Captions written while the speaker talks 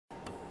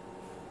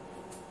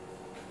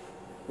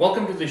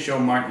Welcome to the show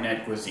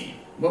Martinet Cuisine.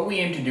 What we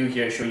aim to do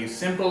here is show you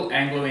simple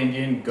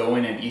Anglo-Indian,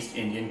 Goan and East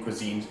Indian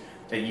cuisines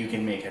that you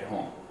can make at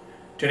home.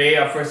 Today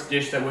our first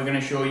dish that we're going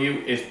to show you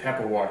is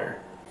pepper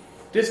water.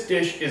 This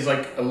dish is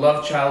like a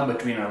love child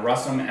between a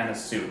rasam and a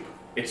soup.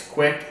 It's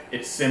quick,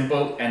 it's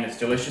simple, and it's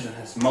delicious and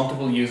has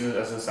multiple uses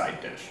as a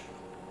side dish.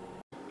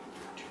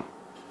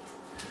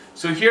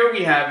 So here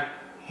we have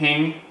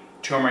Hing,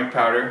 turmeric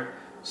powder,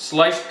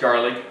 sliced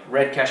garlic,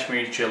 red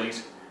Kashmiri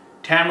chilies,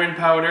 tamarind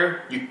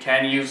powder, you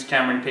can use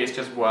tamarind paste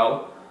as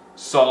well,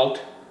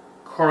 salt,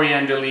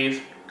 coriander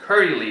leaves,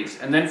 curry leaves,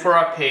 and then for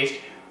our paste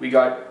we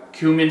got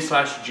cumin /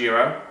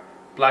 Jeera,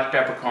 black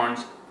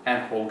peppercorns,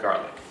 and whole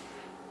garlic.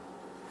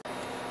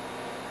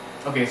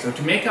 Okay, so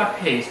to make our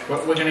paste,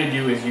 what we're going to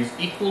do is use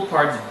equal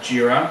parts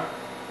Jeera,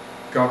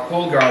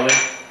 whole garlic,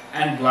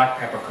 and black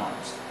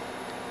peppercorns.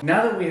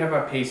 Now that we have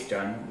our paste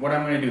done, what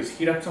I'm going to do is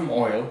heat up some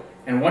oil,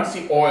 and once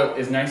the oil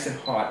is nice and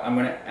hot, I'm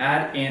going to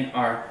add in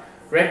our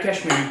red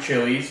Kashmiri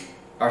chilies,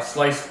 our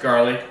sliced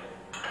garlic,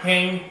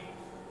 hing,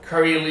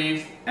 curry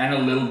leaves, and a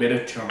little bit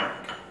of turmeric.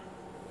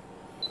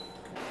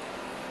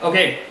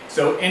 Okay,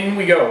 so in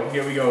we go.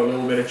 Here we go. A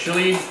little bit of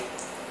chili,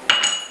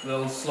 a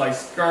little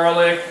sliced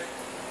garlic.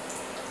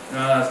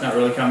 That's not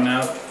really coming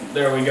out.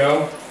 There we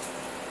go.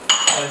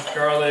 Sliced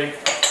garlic,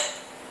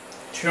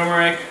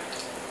 turmeric,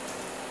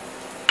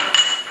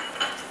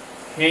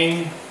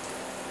 hing,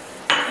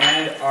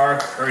 and our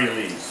curry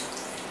leaves.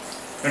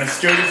 I'm going to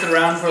stir this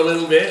around for a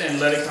little bit and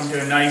let it come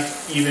to a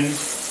nice even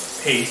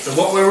paste. So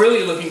what we're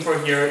really looking for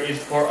here is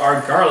for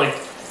our garlic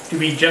to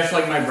be just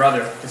like my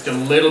brother, just a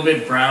little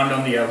bit browned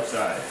on the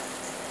outside.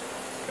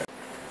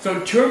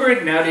 So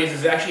turmeric nowadays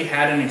has actually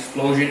had an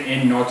explosion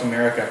in North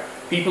America.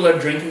 People are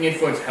drinking it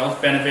for its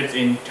health benefits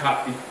in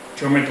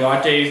turmeric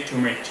lattes,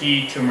 turmeric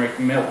tea, turmeric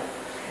milk.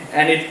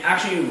 And it's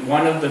actually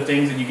one of the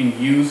things that you can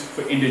use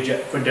for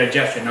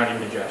digestion, not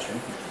indigestion.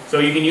 So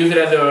you can use it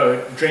as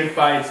a drink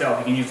by itself.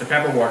 You can use the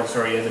pepper water,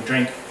 as a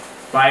drink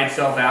by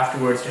itself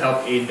afterwards to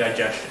help aid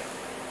digestion.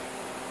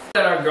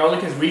 Now that our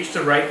garlic has reached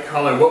the right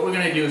color, what we're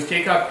going to do is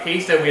take our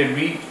paste that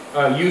we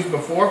had used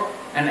before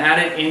and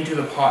add it into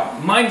the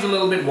pot. Mine's a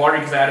little bit watery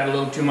because I added a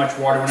little too much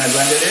water when I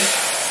blended it,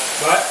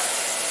 but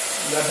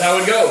that's how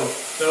it goes.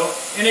 So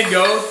in it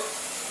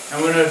goes,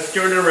 and we're going to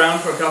stir it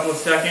around for a couple of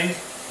seconds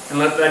and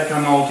let that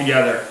come all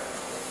together.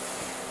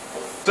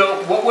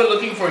 So what we're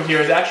looking for here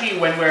is actually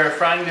when we're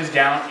frying this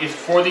down is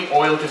for the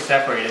oil to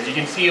separate. As you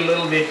can see a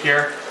little bit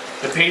here,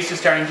 the paste is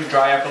starting to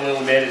dry up a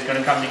little bit. It's going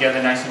to come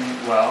together nice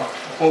and well.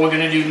 What we're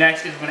going to do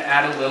next is we're going to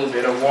add a little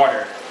bit of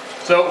water.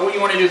 So what you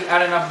want to do is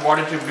add enough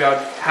water to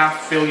about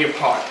half fill your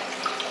pot.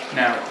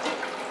 Now,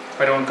 if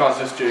I don't cause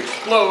this to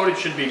explode, it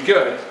should be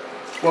good.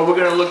 What we're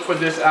going to look for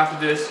this after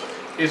this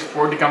is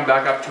for it to come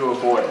back up to a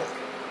boil.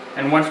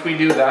 And once we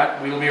do that,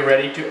 we will be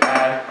ready to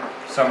add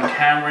some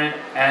tamarind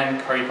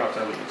and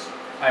coriander leaves.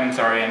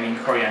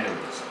 Coriander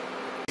leaves.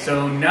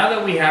 So now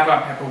that we have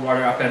our pepper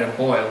water up at a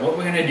boil, what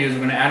we're going to do is we're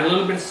going to add a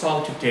little bit of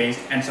salt to taste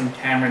and some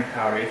tamarind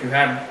powder. If you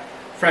have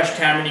fresh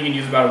tamarind, you can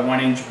use about a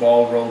 1-inch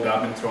ball rolled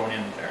up and thrown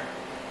in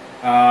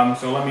there.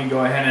 So let me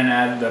go ahead and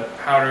add the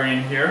powder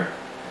in here.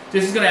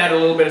 This is going to add a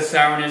little bit of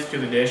sourness to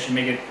the dish and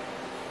make it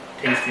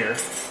tastier.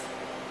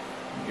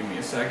 Give me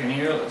a second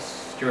here, let's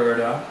stir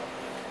it up.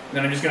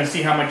 Then I'm just going to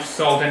see how much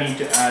salt I need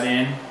to add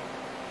in.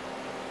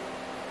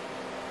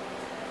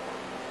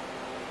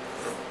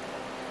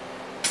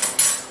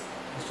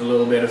 Just a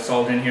little bit of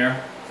salt in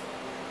here.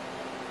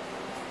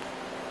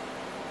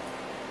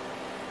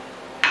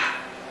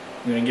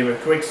 I'm going to give a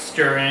quick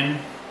stir in,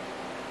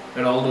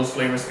 let all those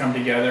flavors come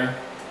together.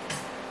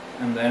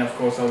 And then of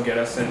course I'll get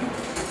us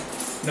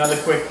another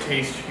quick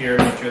taste here,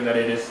 make sure that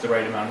it is the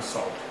right amount of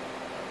salt.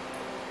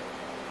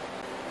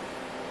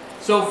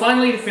 So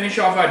finally, to finish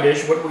off our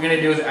dish, what we're going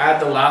to do is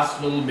add the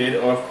last little bit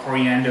of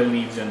coriander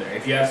leaves in there.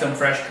 If you have some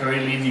fresh curry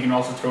leaves, you can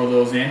also throw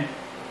those in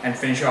and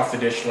finish off the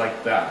dish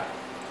like that.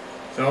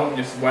 So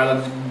just while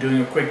it's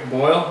doing a quick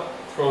boil,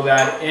 throw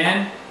that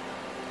in,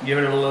 give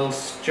it a little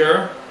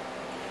stir,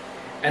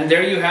 and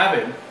there you have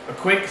it. A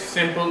quick,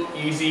 simple,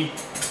 easy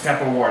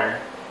pepper water.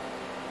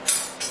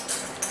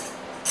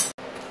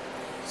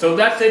 So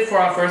that's it for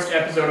our first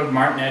episode of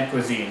Martinet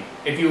Cuisine.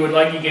 If you would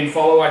like, you can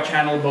follow our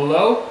channel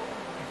below.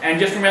 And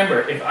just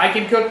remember, if I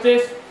can cook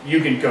this,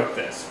 you can cook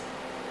this.